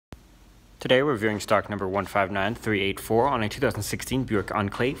Today we're reviewing stock number 159384 on a 2016 Buick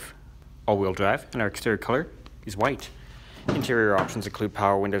Enclave, all-wheel drive, and our exterior color is white. Interior options include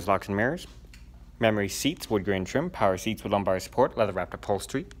power windows, locks and mirrors, memory seats, wood grain trim, power seats with lumbar support, leather-wrapped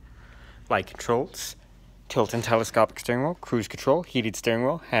upholstery, light controls, tilt and telescopic steering wheel, cruise control, heated steering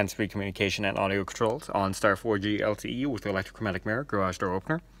wheel, hands-free communication and audio controls, OnStar 4G LTE with electrochromatic mirror, garage door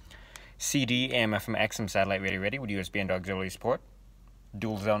opener, CD, AM, FM, XM satellite radio ready with USB and auxiliary support,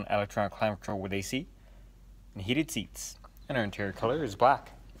 dual zone electronic climate control with AC, and heated seats. And our interior color is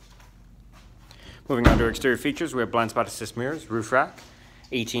black. Moving on to our exterior features, we have blind spot assist mirrors, roof rack,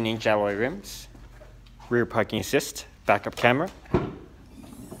 18-inch alloy rims, rear parking assist, backup camera,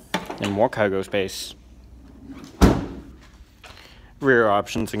 and more cargo space. Rear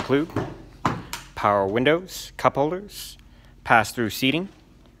options include power windows, cup holders, pass-through seating,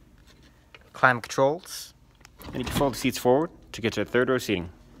 climate controls, and you can fold the seats forward to get to third row seating.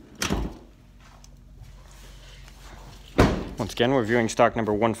 Once again, we're viewing stock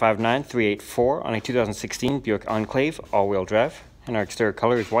number 159384 on a 2016 Buick Enclave all-wheel drive, and our exterior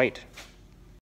color is white.